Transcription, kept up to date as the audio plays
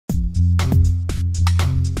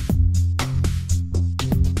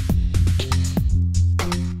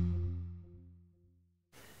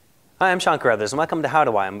Hi, I'm Sean Carruthers, and welcome to How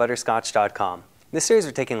Do I on Butterscotch.com. In this series,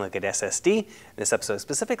 we're taking a look at SSD. In this episode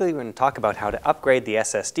specifically, we're going to talk about how to upgrade the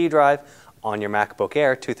SSD drive on your MacBook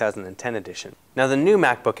Air 2010 edition. Now, the new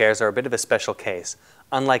MacBook Airs are a bit of a special case.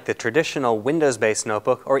 Unlike the traditional Windows-based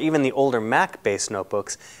notebook, or even the older Mac-based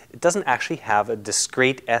notebooks, it doesn't actually have a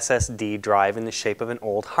discrete SSD drive in the shape of an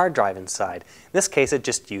old hard drive inside. In this case, it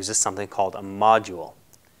just uses something called a module.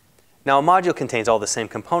 Now, a module contains all the same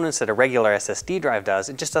components that a regular SSD drive does,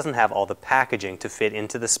 it just doesn't have all the packaging to fit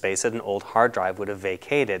into the space that an old hard drive would have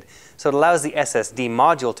vacated. So it allows the SSD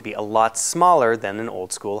module to be a lot smaller than an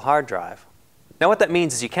old school hard drive. Now, what that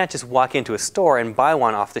means is you can't just walk into a store and buy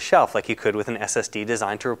one off the shelf like you could with an SSD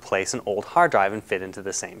designed to replace an old hard drive and fit into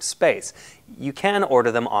the same space. You can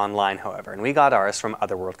order them online, however, and we got ours from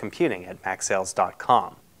Otherworld Computing at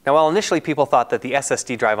macsales.com. Now, while initially people thought that the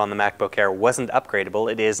SSD drive on the MacBook Air wasn't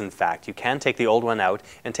upgradable, it is in fact. You can take the old one out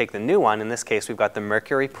and take the new one. In this case, we've got the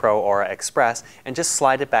Mercury Pro Aura Express, and just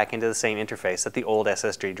slide it back into the same interface that the old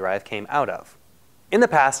SSD drive came out of. In the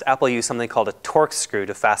past, Apple used something called a Torx screw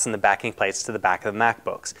to fasten the backing plates to the back of the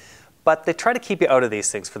MacBooks. But they try to keep you out of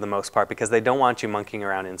these things for the most part because they don't want you monkeying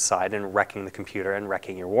around inside and wrecking the computer and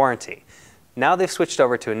wrecking your warranty. Now they've switched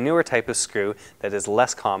over to a newer type of screw that is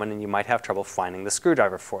less common, and you might have trouble finding the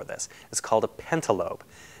screwdriver for this. It's called a pentalobe.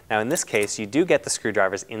 Now in this case, you do get the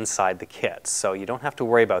screwdrivers inside the kit, so you don't have to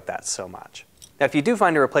worry about that so much. Now if you do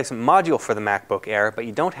find a replacement module for the MacBook Air, but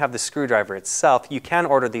you don't have the screwdriver itself, you can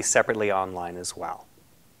order these separately online as well.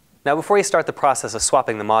 Now before you start the process of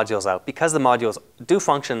swapping the modules out, because the modules do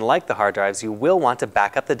function like the hard drives, you will want to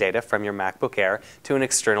back up the data from your MacBook Air to an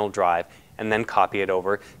external drive and then copy it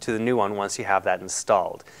over to the new one once you have that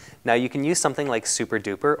installed. Now you can use something like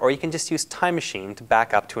SuperDuper, or you can just use Time Machine to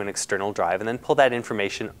back up to an external drive and then pull that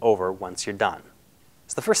information over once you're done.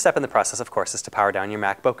 So the first step in the process, of course, is to power down your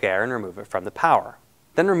MacBook Air and remove it from the power.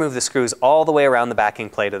 Then remove the screws all the way around the backing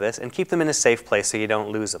plate of this and keep them in a safe place so you don't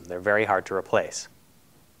lose them. They're very hard to replace.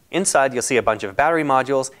 Inside, you'll see a bunch of battery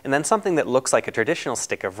modules and then something that looks like a traditional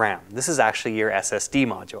stick of RAM. This is actually your SSD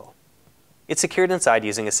module. It's secured inside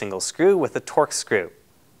using a single screw with a Torx screw.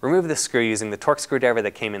 Remove the screw using the Torx screwdriver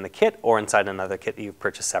that came in the kit or inside another kit that you've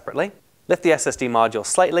purchased separately. Lift the SSD module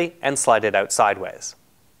slightly and slide it out sideways.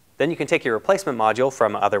 Then you can take your replacement module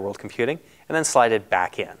from Otherworld Computing and then slide it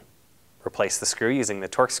back in. Replace the screw using the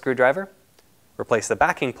Torx screwdriver, replace the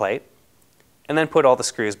backing plate, and then put all the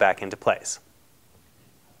screws back into place.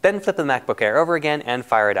 Then flip the MacBook Air over again and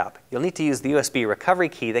fire it up. You'll need to use the USB recovery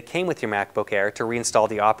key that came with your MacBook Air to reinstall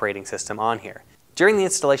the operating system on here. During the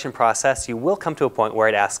installation process, you will come to a point where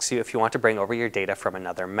it asks you if you want to bring over your data from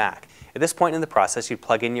another Mac. At this point in the process, you'd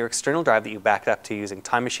plug in your external drive that you backed up to using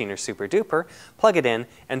Time Machine or SuperDuper, plug it in,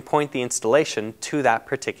 and point the installation to that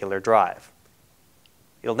particular drive.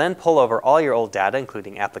 You'll then pull over all your old data,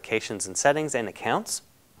 including applications and settings and accounts.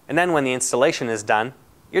 And then when the installation is done,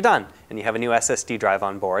 you're done, and you have a new SSD drive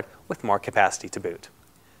on board with more capacity to boot.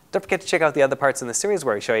 Don't forget to check out the other parts in the series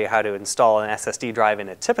where we show you how to install an SSD drive in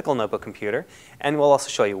a typical notebook computer, and we'll also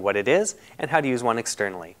show you what it is and how to use one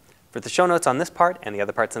externally. For the show notes on this part and the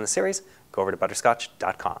other parts in the series, go over to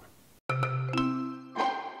butterscotch.com.